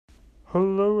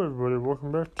Hello everybody,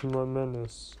 welcome back to my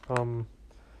madness.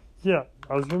 Yeah,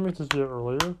 I was gonna make this video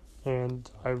earlier, and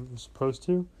I was supposed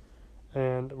to,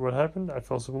 and what happened, I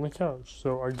fell asleep on the couch,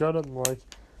 so I got up and I'm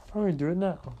gonna do it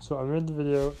now. So I made the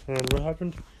video, and what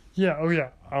happened?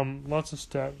 Lots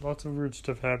of weird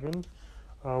stuff happened,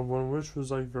 one of which was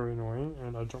very annoying,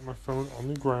 and I dropped my phone on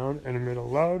the ground, and it made a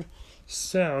loud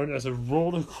sound as it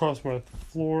rolled across my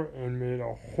floor and made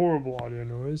a horrible audio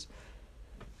noise.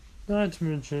 Not to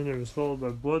mention, it was followed by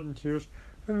blood and tears,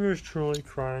 and I was truly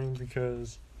crying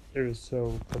because it was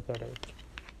so pathetic.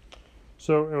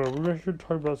 So, anyway, we're here to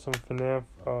talk about some FNAF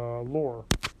lore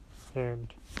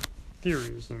and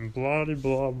theories and blah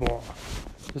blah blah.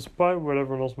 Despite what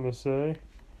everyone else may say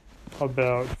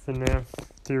about FNAF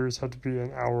theories have to be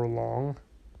an hour long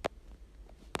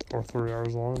or 3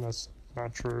 hours long, that's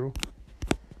not true.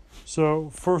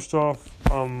 So, first off,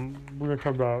 we're gonna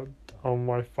talk about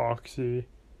why Foxy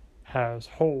has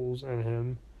holes in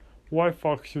him, why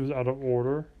Foxy was out of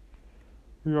order.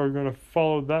 We are going to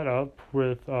follow that up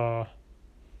with if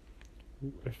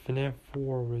FNAF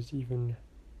 4 was even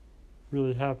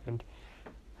really happened.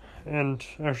 And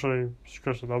actually,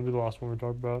 scratch it, that'll be the last one we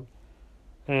talk about.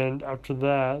 And after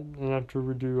that, and after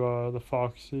we do the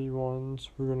Foxy ones,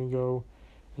 we're going to go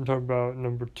and talk about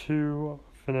number 2,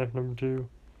 FNAF number 2,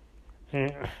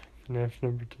 and FNAF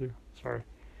number 2, sorry.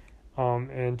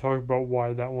 And talk about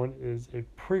why that one is a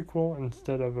prequel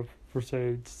instead of a per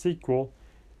se sequel,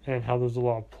 and how there's a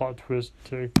lot of plot twists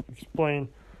to explain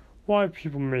why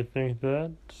people may think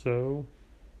that. So,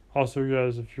 also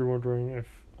guys, if you're wondering if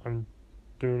I'm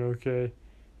doing okay,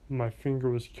 my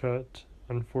finger was cut,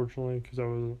 unfortunately, because I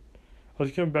was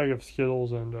getting a bag of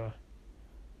Skittles and to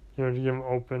get them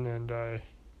open, and I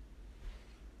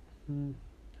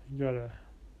gotta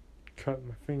cut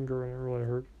my finger and it really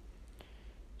hurt.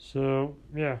 So,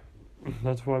 yeah,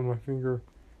 that's why my finger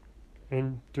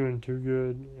ain't doing too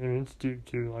good. And it's deep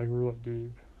too, really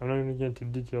deep. I'm not going to get into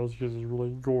details because it's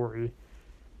really gory.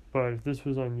 But if this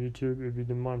was on YouTube, it'd be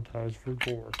demonetized for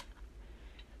gore.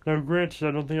 Now, granted,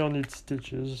 I don't think I'll need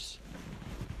stitches.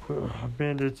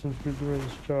 Band-Aid since we've been doing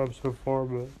this job so far,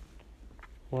 but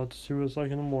we'll have to see what it's like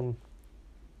in the morning.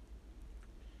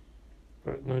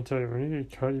 But let me tell you, when you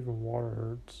get cut, even water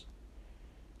hurts.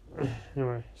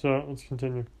 Anyway, so let's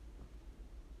continue.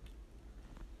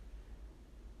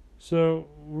 So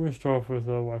we're going to start off with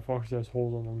why Foxy has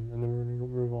holes on them, and then we're going to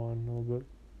move on a little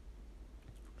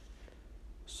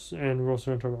bit. And we're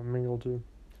also going to talk about Mingle too.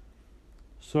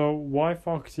 So why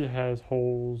Foxy has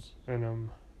holes in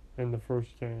him in the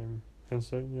first game and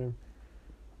second game.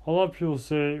 A lot of people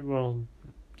say, well,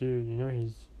 dude,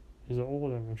 he's an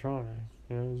old animatronic.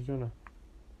 He's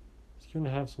gonna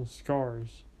have some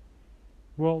scars.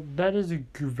 Well, that is a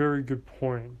very good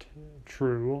point.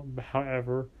 True.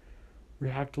 However, we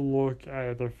have to look at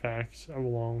other facts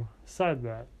alongside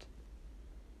that.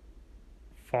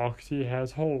 Foxy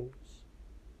has holes.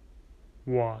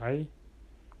 Why?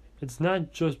 It's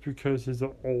not just because he's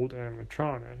an old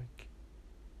animatronic.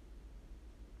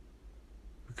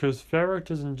 Because fabric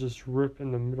doesn't just rip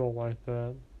in the middle like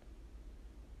that.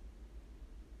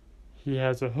 He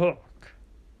has a hook.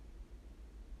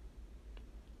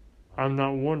 I'm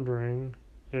not wondering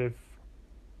if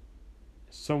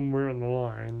somewhere in the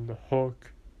line the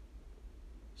hook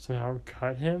somehow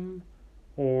cut him,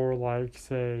 or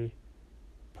say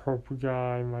Purple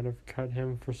Guy might have cut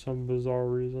him for some bizarre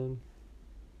reason,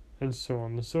 and so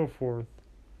on and so forth.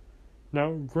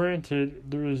 Now,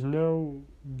 granted, there is no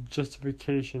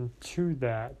justification to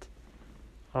that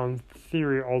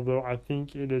theory, although I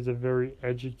think it is a very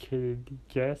educated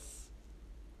guess.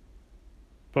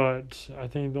 But I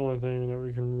think the only thing that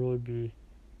we can really be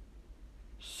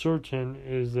certain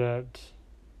is that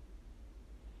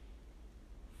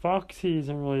Foxy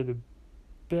isn't really the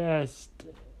best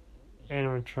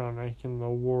animatronic in the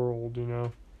world,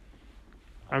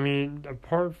 I mean,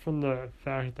 apart from the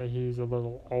fact that he's a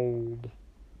little old,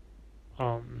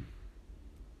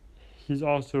 he's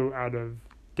also out of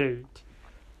date.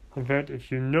 In fact,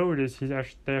 if you notice, they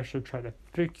actually try to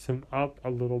fix him up a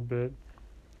little bit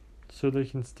so they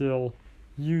can still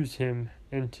use him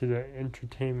into the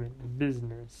entertainment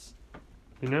business.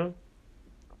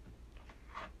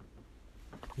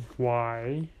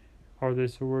 Why are they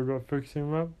so worried about fixing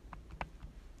him up?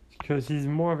 Because he's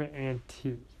more of an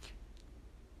antique.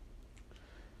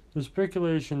 There's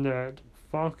speculation that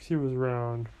Foxy was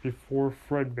around before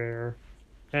Fredbear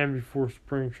and before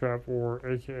Springtrap, or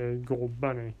aka Gold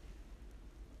Bunny.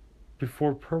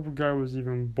 Before Purple Guy was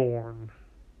even born,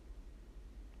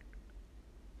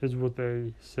 is what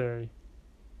they say.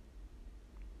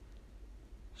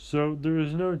 So there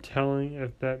is no telling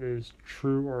if that is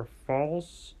true or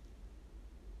false.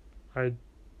 I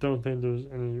don't think there's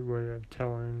any way of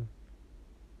telling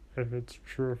if it's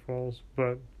true or false,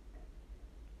 but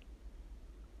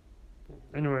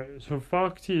anyway, so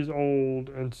Foxy is old,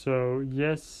 and so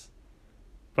yes,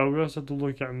 but we also have to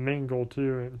look at Mangle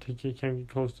too, and to get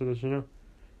close to this,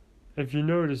 If you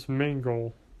notice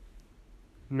Mangle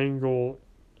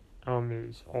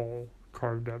is all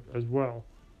carved up as well.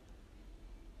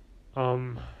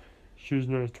 She was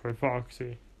known as Toy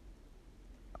Foxy.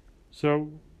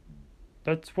 So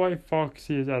that's why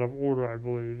Foxy is out of order, I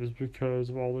believe, is because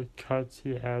of all the cuts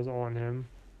he has on him.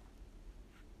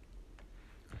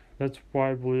 That's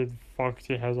why I believe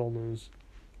Foxy has all those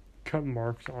cut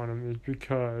marks on him, is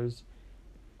because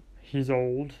he's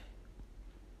old.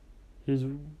 He's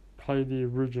probably the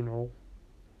original,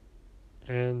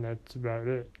 and that's about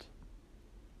it.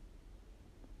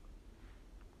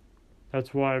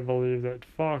 That's why I believe that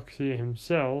Foxy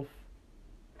himself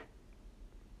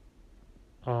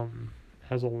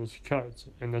has all those cuts,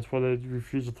 and that's why they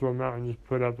refuse to throw him out and just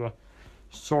put up a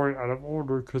sorry out of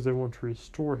order, because they want to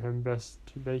restore him best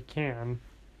they can.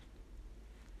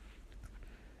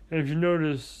 And if you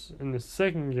notice in the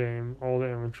second game, all the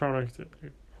animatronics,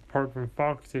 apart from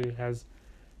Foxy, has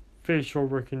facial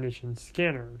recognition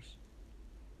scanners.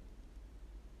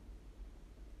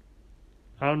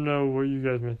 I don't know what you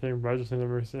guys may think, but I just think that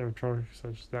makes the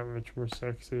animatronics that much more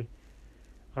sexy.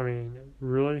 I mean,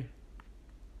 really?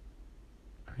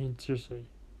 I mean, seriously.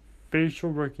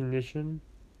 Facial recognition?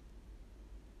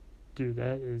 Dude,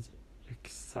 that is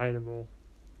excitable.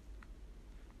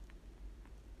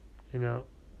 I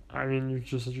mean, you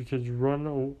just let your kids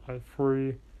run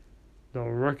free. They'll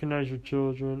recognize your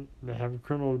children. They have a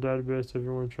criminal database. If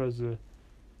everyone tries to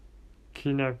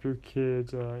kidnap your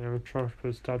kids, animatronics put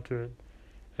a stop to it.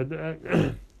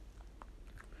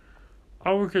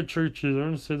 I work at churches. I'm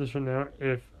going to say this right now.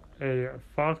 If a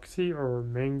Foxy or a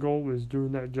Mangle was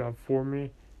doing that job for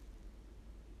me,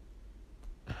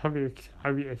 I'd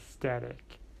be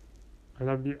ecstatic. And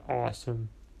that'd be awesome.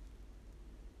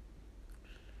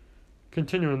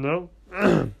 Continuing though.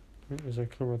 As I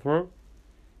clear my throat.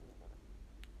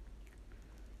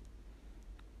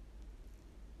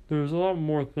 There's a lot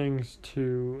more things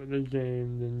to the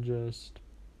game than just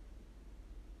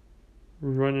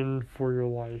running for your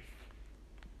life.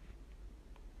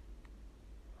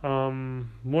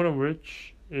 One of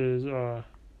which is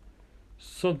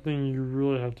something you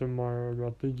really have to admire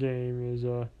about the game is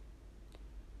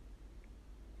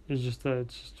just that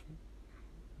it's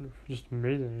just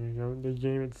amazing. The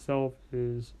game itself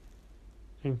is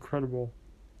incredible.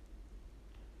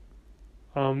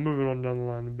 Moving on down the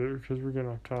line a bit because we're getting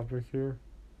off topic here.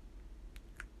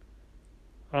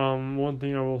 One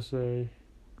thing I will say,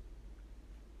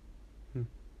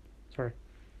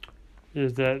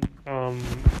 is that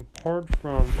apart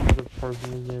from other parts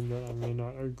of the game that I may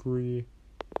not agree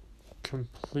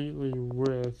completely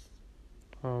with,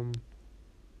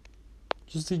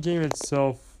 just the game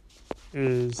itself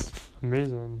is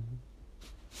amazing.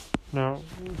 Now,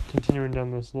 continuing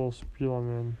down this little spiel I'm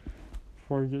in,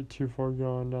 before I get too far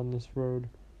going down this road,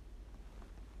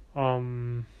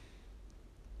 we'll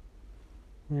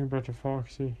get back to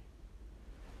Foxy.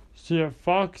 So yeah,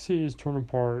 Foxy is torn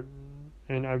apart,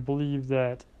 and I believe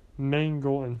that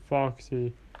Mangle and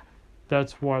Foxy,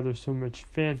 that's why there's so much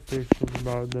fan fiction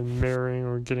about them marrying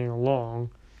or getting along,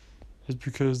 is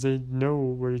because they know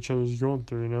what each other's going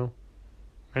through,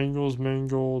 Mangle's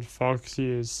mangled, Foxy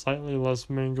is slightly less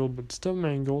mangled, but still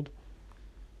mangled.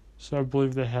 So I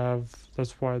believe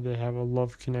that's why they have a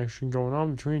love connection going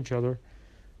on between each other,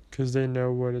 because they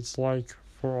know what it's like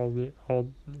for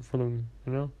for them,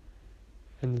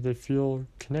 and that they feel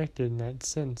connected in that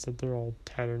sense that they're all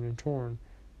tattered and torn.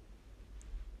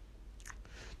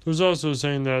 There's also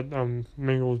saying that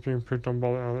Mangle was being picked on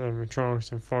by the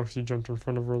animatronics, and Foxy jumped in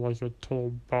front of her like a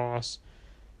total boss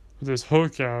with his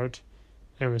hook out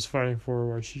and was fighting for her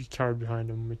while she cowered behind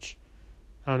him, which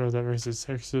I don't know if that makes it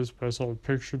sexist, but I saw a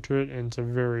picture to it, and it's a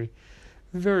very,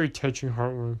 very touching,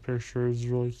 heartwarming picture. It's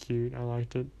really cute. I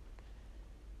liked it.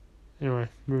 Anyway,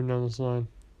 moving down this line.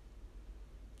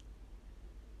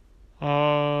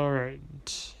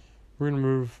 Alright. We're going to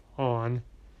move on.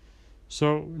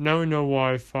 So, now we know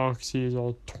why Foxy is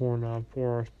all torn up,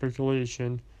 or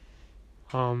speculation.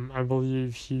 I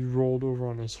believe he rolled over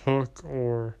on his hook,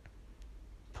 or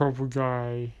Purple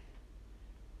Guy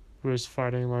was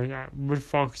fighting what if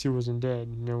Foxy wasn't dead?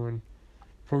 When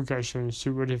Purple Guy showed him the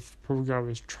suit, what if Purple Guy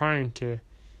was trying to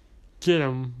get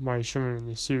him by showing him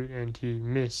the suit and he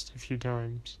missed a few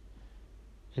times?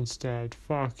 Instead,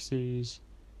 Foxy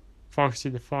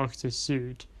the Fox's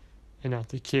suit and not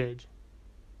the kid.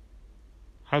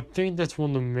 I think that's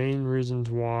one of the main reasons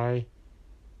why.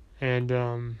 And,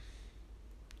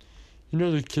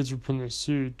 the kids were put in the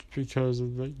suit because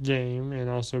of the game, and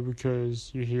also because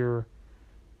you hear,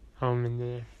 in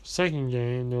the second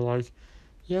game, they're like,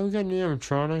 yeah, we got new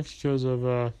animatronics because of,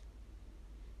 the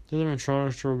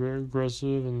animatronics are a bit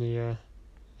aggressive, and the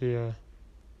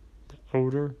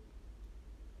odor.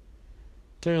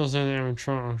 Daniel said the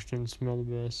animatronics didn't smell the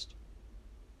best.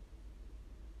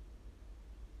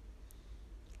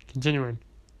 Continuing.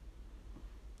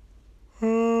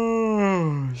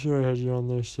 Oh, sorry I had you on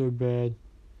there so bad.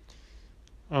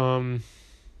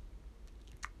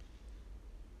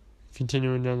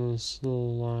 Continuing down this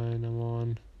little line I'm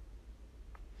on.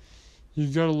 You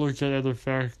gotta look at other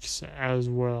facts as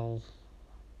well.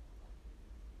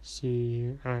 See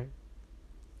here. Alright.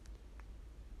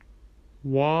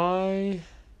 Why?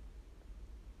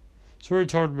 So we already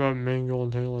talked about Mangle,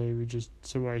 and technically we just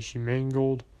said why she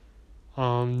mangled.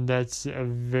 That's a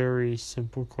very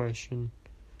simple question.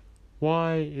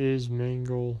 Why is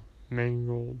Mangle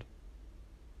mangled?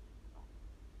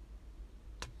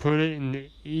 To put it in the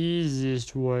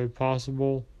easiest way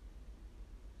possible,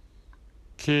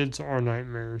 kids are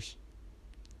nightmares.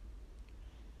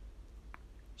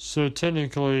 So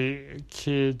technically,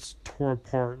 kids tore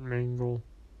apart Mangle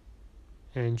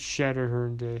and shattered her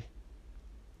into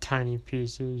tiny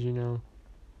pieces,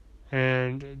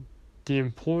 and the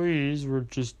employees were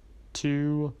just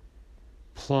too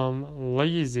plumb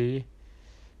lazy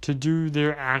to do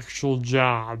their actual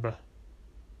job,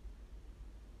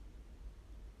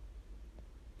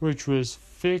 which was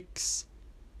fix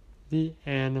the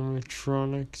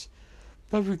animatronics.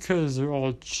 But because they're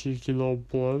all cheeky little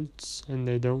bloats and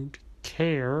they don't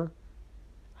care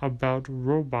about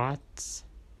robots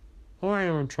or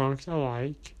animatronics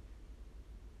alike,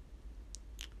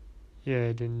 yeah,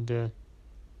 it didn't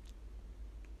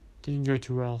go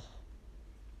too well.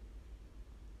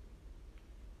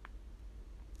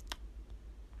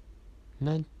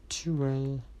 Not too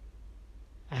well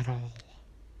at all.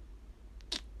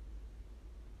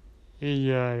 It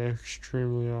got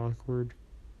extremely awkward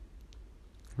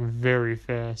very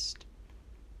fast.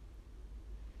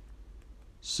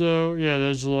 So, yeah,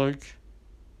 there's like,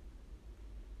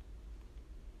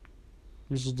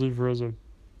 just leave her as a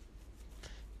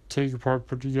take apart,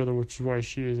 put together, which is why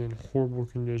she is in horrible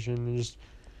condition. And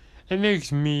it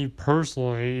makes me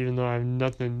personally, even though I have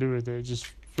nothing to do with it, just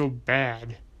feel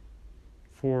bad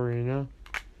for her,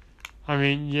 I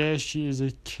mean, yeah, she is a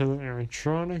killer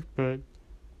animatronic, but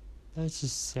that's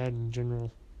just sad in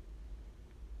general.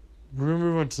 We're gonna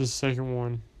move on to the second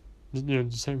one. The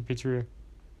second pizzeria.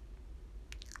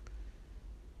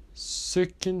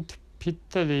 Second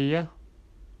pizzeria.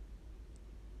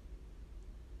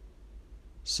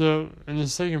 So, in the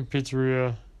second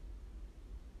pizzeria,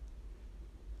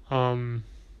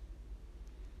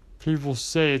 people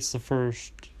say it's the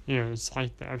first, it's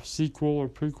like a sequel or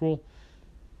prequel.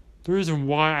 The reason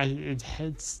why I think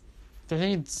it's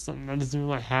something that doesn't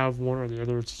really have one or the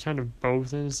other. It's kind of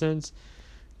both in a sense.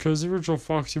 Because the original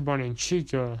Foxy, Bonnie, and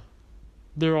Chica,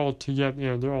 they're all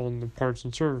together, they're all in the parts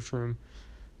and service room.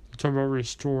 They're talking about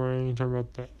restoring, talking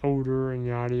about the odor, and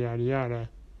yada, yada, yada.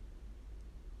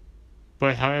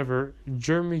 But, however,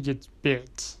 Jeremy gets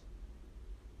bit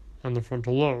on the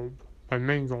frontal lobe by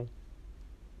Mangle.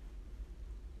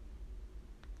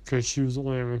 Because she was the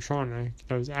only animatronic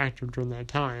that was active during that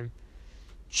time.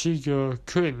 Chica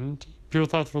couldn't. People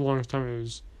thought for the longest time it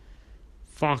was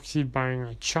Foxy buying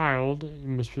a child.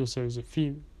 Most people say it was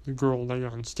the girl that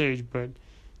got on stage, but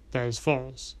that is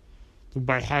false. The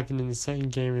bite happened in the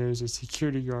second game, and it was a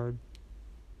security guard,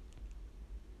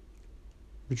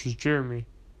 which was Jeremy.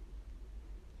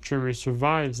 Jeremy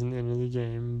survives in the end of the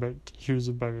game, but he was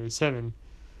above 87,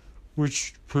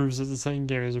 which proves that the second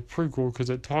game is a prequel because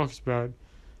it talks about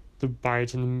the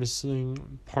bite and the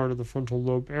missing part of the frontal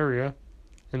lobe area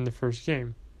in the first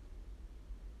game.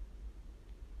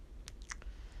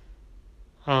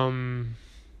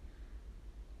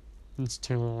 That's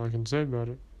technically all I can say about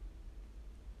it.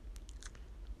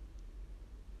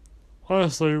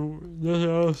 Honestly, nothing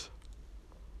else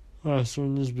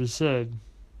needs to be said.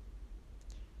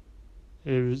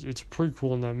 It's a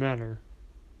prequel in that matter.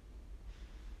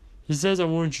 He says, I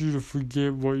want you to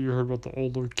forget what you heard about the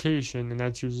old location, and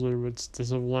that's usually what's the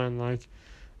civil line like.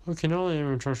 Okay, not only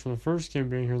animatronics from the first game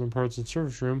being here in the parts and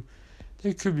service room,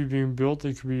 they could be being built,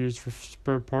 they could be used for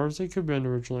spare parts, they could be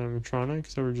original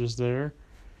animatronics that were just there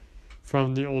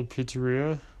from the old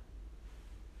pizzeria.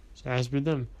 So it has to be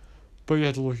them. But you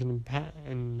have to look in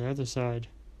the other side.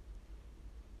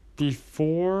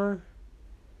 Before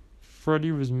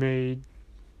Freddy was made,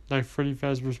 like Freddy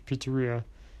Fazbear's Pizzeria,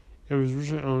 it was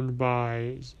originally owned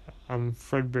by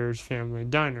Fredbear's Family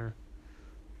Diner,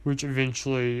 which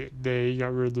eventually they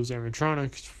got rid of those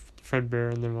animatronics,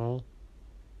 Fredbear and them all,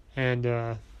 and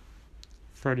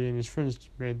Freddy and his friends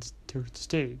took the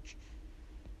stage.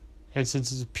 And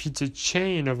since it's a pizza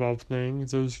chain of all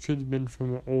things, those could have been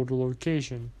from an older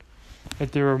location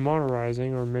that they were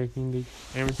modernizing or making the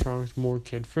animatronics more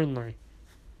kid-friendly.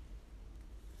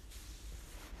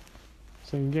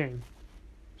 Same game.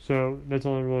 So that's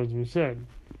all I realized to be said.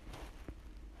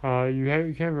 You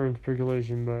can't have your own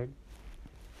speculation, but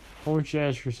I want you to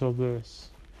ask yourself this: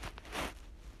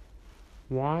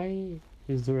 why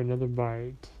is there another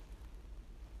bite?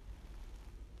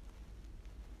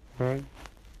 Right?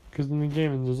 Because in the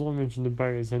game, there's only mentioned the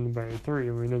bite is in the bite of 3,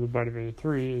 and we know the bite of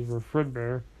 83 is where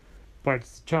Fredbear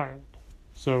bites the child.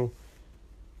 So,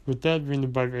 with that being the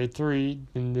bite of 83,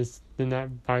 then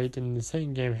that bite in the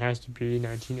second game has to be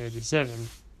 1987,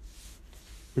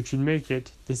 which would make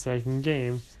it the second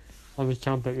game on the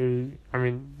count that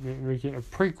make it a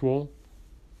prequel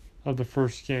of the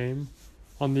first game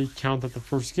on the count that the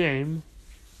first game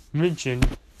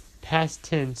mentioned past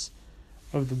tense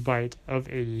of the bite of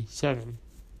 87.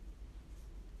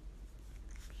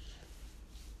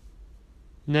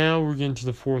 Now we're getting to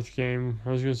the fourth game.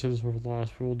 I was going to say this one for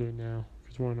last, but we'll do it now,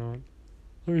 because why not?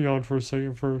 Let me yawn for a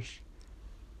second first.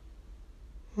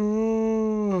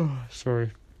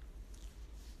 Sorry.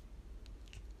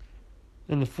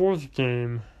 In the fourth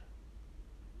game,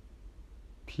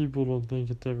 people don't think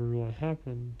it ever really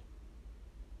happened.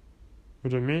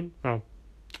 What do I mean? Oh.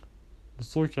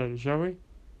 Let's look at it, shall we?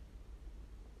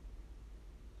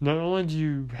 Not only do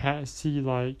you see,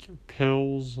 like,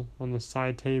 pills on the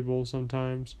side table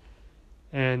sometimes,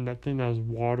 and that thing that has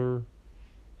water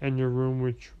in your room,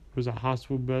 which was a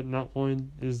hospital bed, not only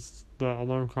is the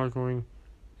alarm clock going,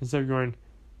 instead of going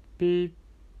beep,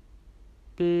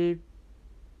 beep,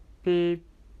 beep,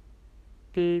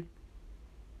 beep,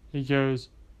 it goes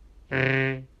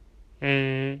eh,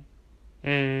 eh,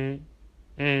 eh,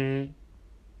 eh,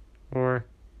 or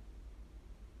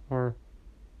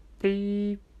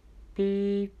beep,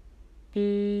 beep,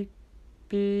 beep,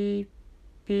 beep,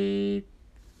 beep,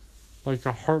 like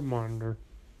a heart monitor.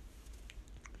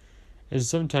 And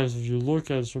sometimes if you look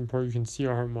at a certain part, you can see a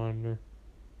heart monitor.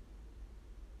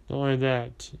 Not only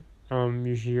that,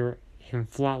 you hear him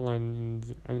flatline at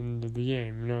the end of the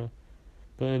game,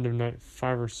 By the end of night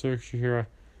 5 or 6, you hear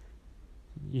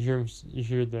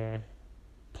the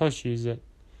plushies that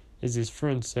is his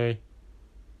friends say,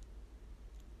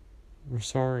 "We're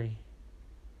sorry.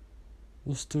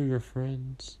 We're still your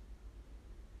friends.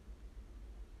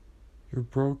 You're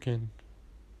broken.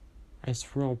 I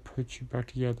swear I'll put you back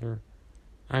together.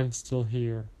 I'm still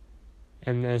here."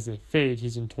 And as they fade,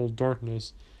 he's in total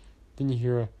darkness. Then you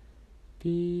hear a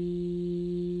beep,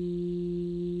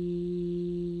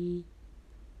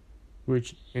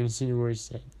 which insinuates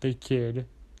that the kid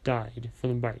died from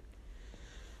the bite.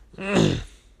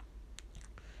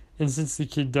 And since the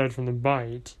kid died from the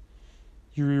bite,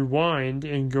 you rewind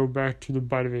and go back to the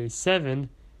bite of 87,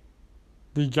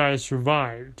 the guy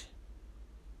survived.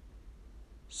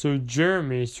 So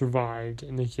Jeremy survived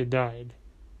and the kid died.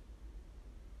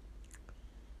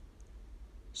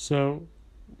 So,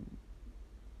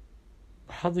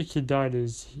 how the kid died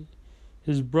is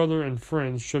his brother and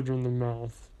friends shoved him in the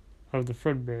mouth of the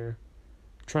Fredbear,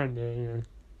 trying to,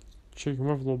 shake him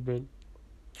up a little bit.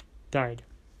 Died.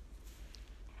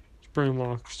 His brain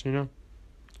locks,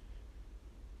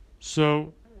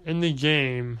 So, in the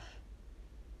game,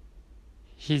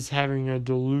 he's having a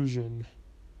delusion.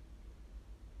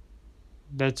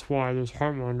 That's why there's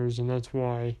heart monitors, and that's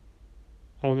why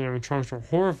all the animatronics are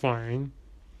horrifying.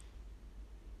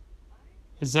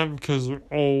 It's not because they're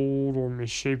old or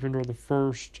misshapen or the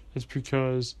first. It's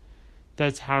because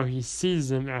that's how he sees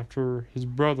them after his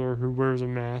brother, who wears a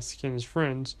mask, and his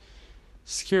friends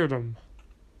scared him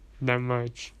that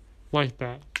much, like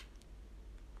that.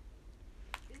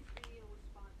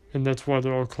 And that's why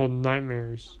they're all called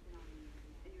nightmares.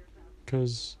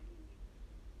 Because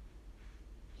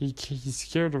he's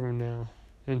scared of him now.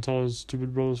 And it's all his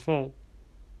stupid brother's fault.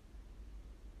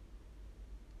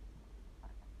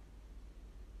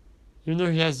 Even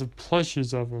though he has the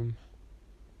plushies of him.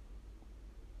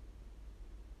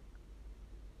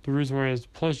 The reason why he has the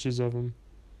plushies of him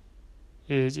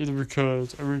is either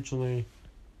because originally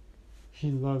he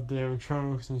loved the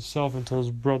animatronics himself until his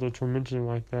brother tormented him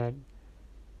like that,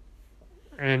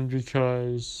 and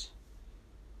because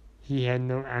he had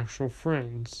no actual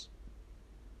friends.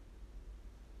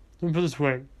 Let me put it this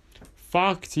way.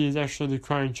 Foxy is actually the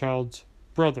crying child's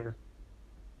brother.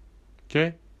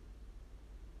 Okay?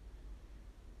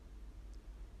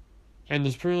 And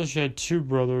the speculation had two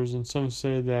brothers, and some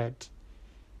say that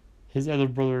his other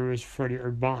brother was Freddie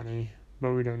or Bonnie,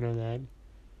 but we don't know that.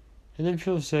 And then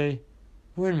people say,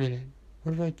 wait a minute,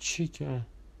 what about Chica?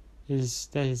 Is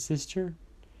that his sister?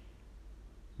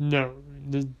 No,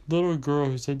 the little girl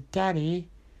who said, Daddy,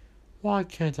 why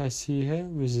can't I see her?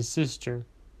 Was his sister,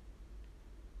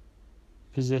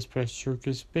 possessed by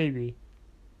Circus Baby.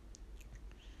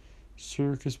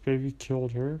 Circus Baby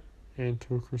killed her and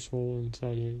took her soul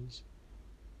inside his.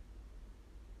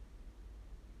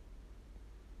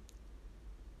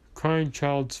 Crying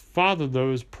child's father,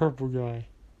 though, is Purple Guy.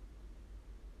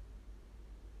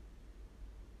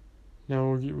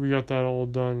 Now we got that all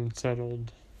done and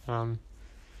settled. You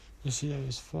see, that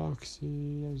was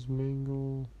Foxy, that was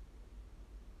Mangle.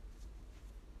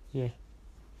 Yeah,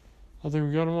 I think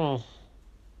we got them all.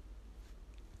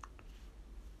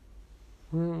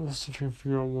 Well, let's see if we can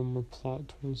figure out one more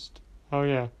plot twist. Oh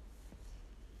yeah.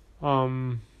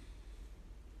 I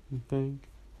think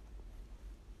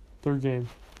third game.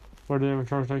 Why did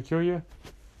animatronics not kill you?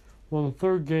 Well, in the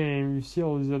third game, you see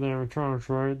all these other animatronics,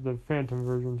 right? The phantom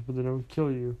versions, but they don't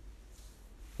kill you.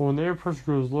 Well, when the air pressure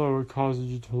goes low, it causes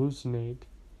you to hallucinate.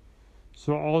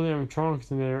 So all the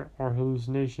animatronics in there are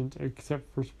hallucinations,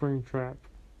 except for Springtrap,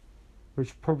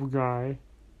 which Purple Guy,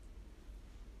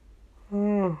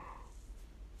 Purple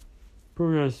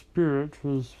Guy's spirit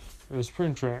was a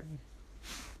Springtrap.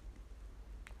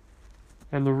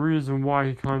 And the reason why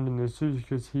he climbed in the suit is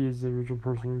because he is the original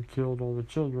person who killed all the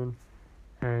children,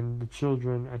 and the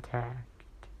children attacked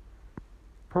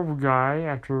Purple Guy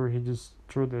after he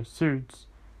destroyed their suits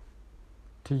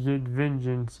to get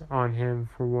vengeance on him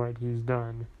for what he's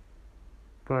done.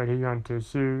 But he got into a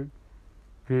suit,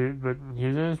 but he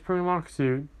was in a Springlock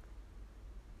suit,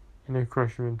 and they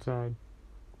crushed him inside.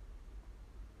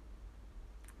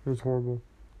 It was horrible.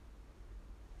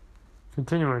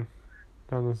 Continuing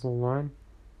down this little line.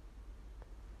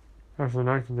 Actually,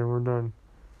 not continuing, we're done.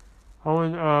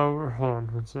 Hold on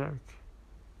one sec.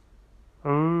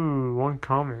 Oh, one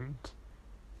comment.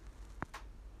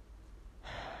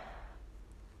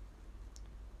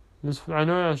 I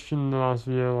know I asked you in the last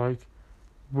video, like,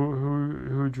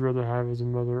 who would you rather have as a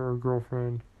mother or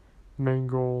girlfriend?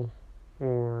 Mangle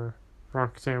or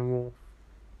Roxanne Wolf?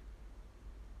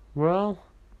 Well,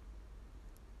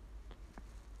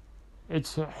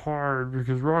 it's hard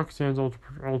because Roxanne's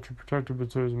ultra protective,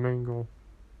 but so is Mangle.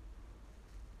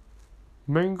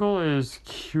 Mangle is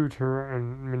cuter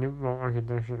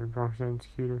and actually Roxanne's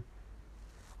cuter.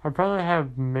 I'd probably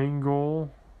have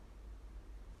Mangle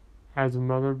as a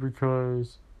mother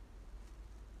because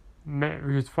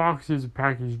Foxy is a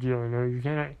package deal. You know, you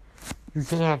can't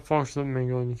have Foxy with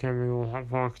Mangle and you can't Mangle with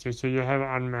Foxy. So you have an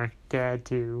automatic dad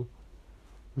too,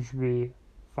 which would be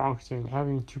Foxy. And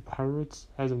having two pirates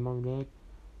as a mom and dad,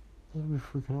 that would be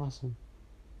freaking awesome.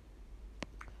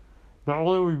 Not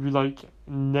only would we like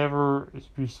never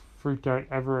be freaked out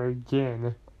ever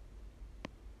again,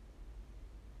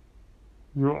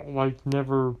 you'll like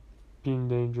never be in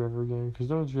danger ever again because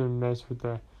no one's gonna mess with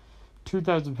the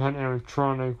 2,000-pound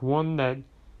animatronic, one that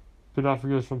bit off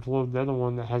goes from below, the other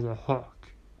one that has a hook.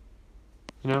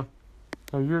 You know,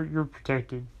 so you're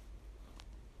protected.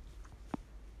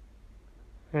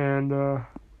 And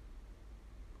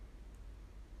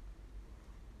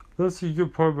that's the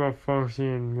good part about Foxy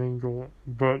and Mangle.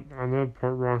 But on the other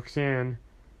part, Roxanne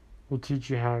will teach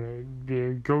you how to be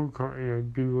a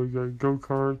go-kart, be really good at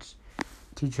go-karts,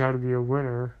 teach you how to be a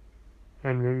winner,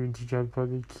 and maybe teach you how to play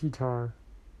the guitar.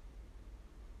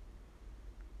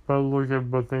 But look at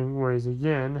both ways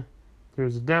again,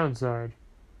 there's a downside.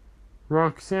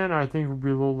 Roxanne, I think, would be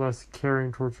a little less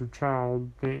caring towards her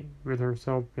child, with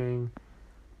herself being,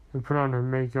 and put on her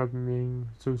makeup and being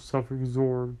so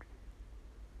self-absorbed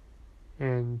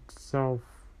and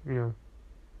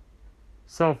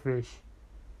selfish.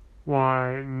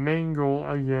 Why, Mangle,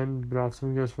 again, but off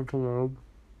some gets frontal lobe.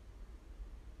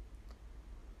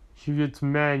 She gets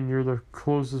mad and you're the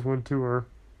closest one to her.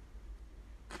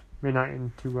 May not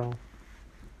end too well.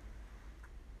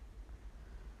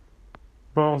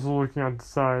 But also looking at the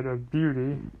side of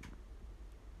beauty,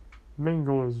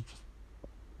 Mangle is just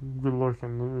good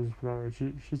looking.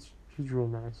 She's real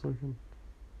nice looking.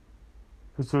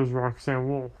 But so is Roxanne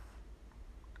Wolf.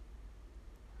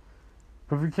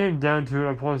 But if it came down to it,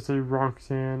 I'd probably say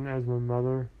Roxanne as my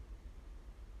mother.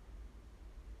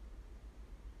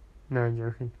 No, I'm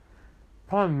joking.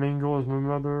 Probably Mangle as my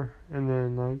mother, and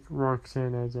then like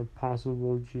Roxanne as a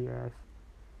possible GF.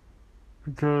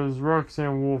 Because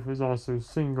Roxanne Wolf is also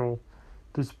single,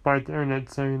 despite the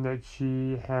internet saying that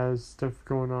she has stuff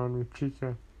going on with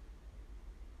Chica.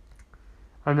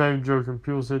 I'm not even joking.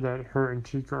 People say that hurt and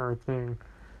cheek are a thing.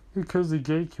 Because the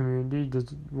gay community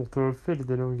will throw a fit if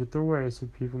they don't get their way, so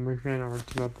people make fan art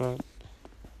about that.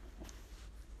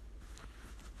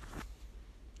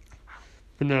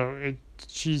 But no,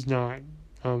 she's not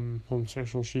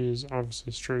homosexual. She is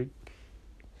obviously straight.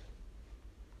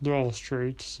 They're all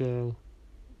straight, so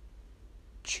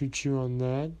choo-choo on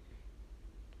that.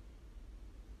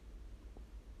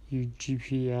 You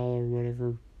GPL or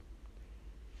whatever.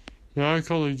 Now I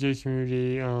call the gay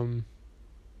community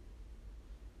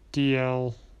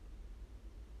DLP,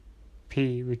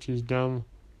 which is dumb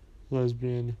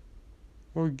lesbian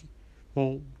or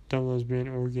dumb lesbian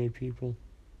or gay people.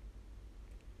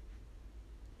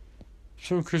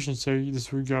 Some Christians say this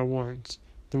is what God wants.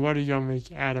 Then why do God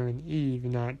make Adam and Eve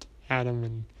and not Adam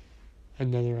and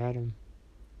another Adam?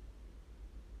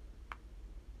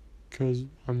 Because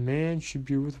a man should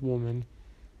be with woman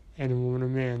and a woman a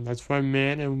man. That's why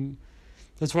man and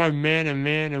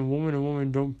man and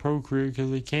woman don't procreate,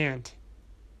 because they can't.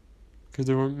 Because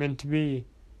they weren't meant to be.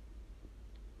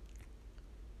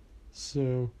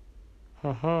 So,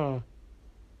 haha.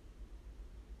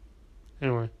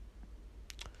 Anyway.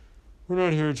 We're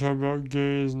not here to talk about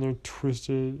gays and their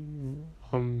twisted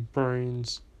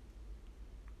brains.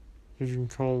 If you can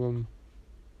call them.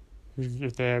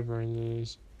 If they have brains, it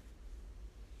is.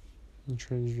 And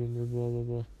transgender, blah blah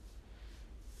blah.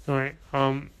 Alright,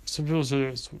 some people say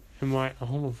this, am I a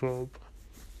homophobe?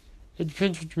 It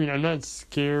depends what you mean. I'm not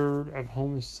scared of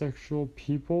homosexual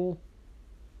people.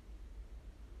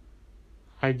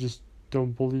 I just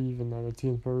don't believe in that. It's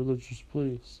against my religious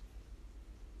beliefs.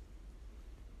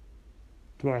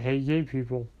 Do I hate gay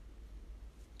people?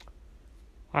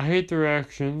 I hate their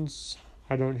actions.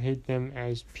 I don't hate them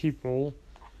as people.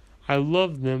 I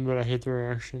love them, but I hate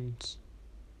their actions.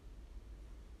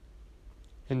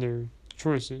 And their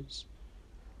choices.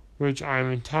 Which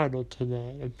I'm entitled to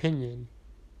that opinion.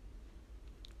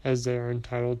 As they are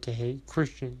entitled to hate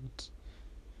Christians.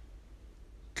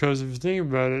 Because if you think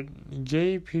about it,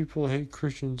 gay people hate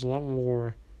Christians a lot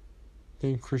more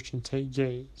than Christians hate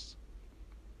gays.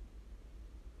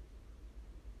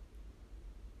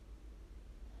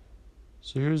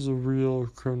 So here's the real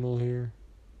criminal here.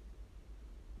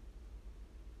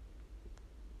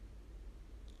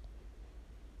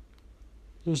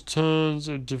 There's tons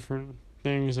of different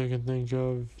things I can think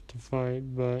of to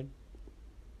fight, but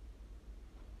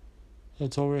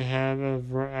that's all we have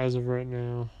as of right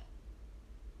now.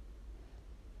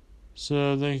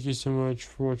 So thank you so much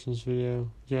for watching this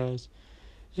video, guys.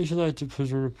 If you liked it,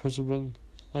 please remember to push the button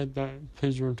like that.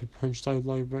 Please remember to punch that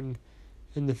like button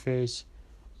in the face.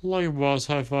 Like a boss,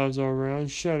 high fives all around.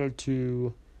 Shout out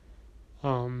to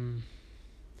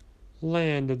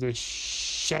Land of the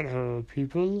Shadow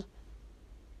people.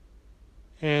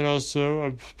 And also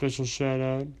a special shout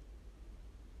out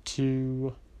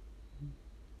to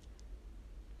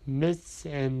Myths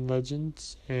and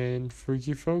Legends and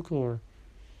Freaky Folklore.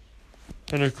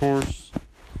 And of course,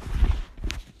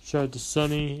 shout out to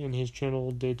Sunny and his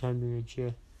channel Daytime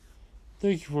Dementia.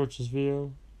 Thank you for watching this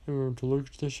video. And remember to look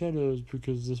to the shadows,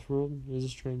 because this world is a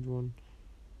strange one.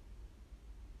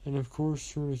 And of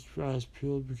course, remember to keep your eyes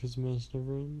peeled, because the mess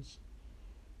never ends.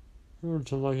 Remember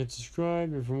to like and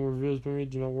subscribe, and for more videos by me,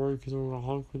 do not worry, because I'm going to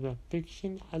honk with that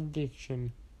fiction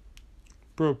addiction.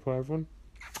 Bro, everyone.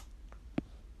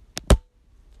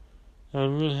 And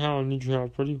I'm going to howl, I need your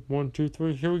help. Ready? 1, 2,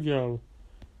 3, here we go.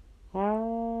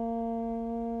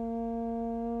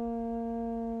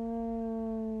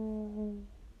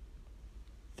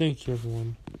 Thank you,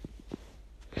 everyone.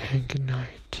 And good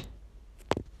night.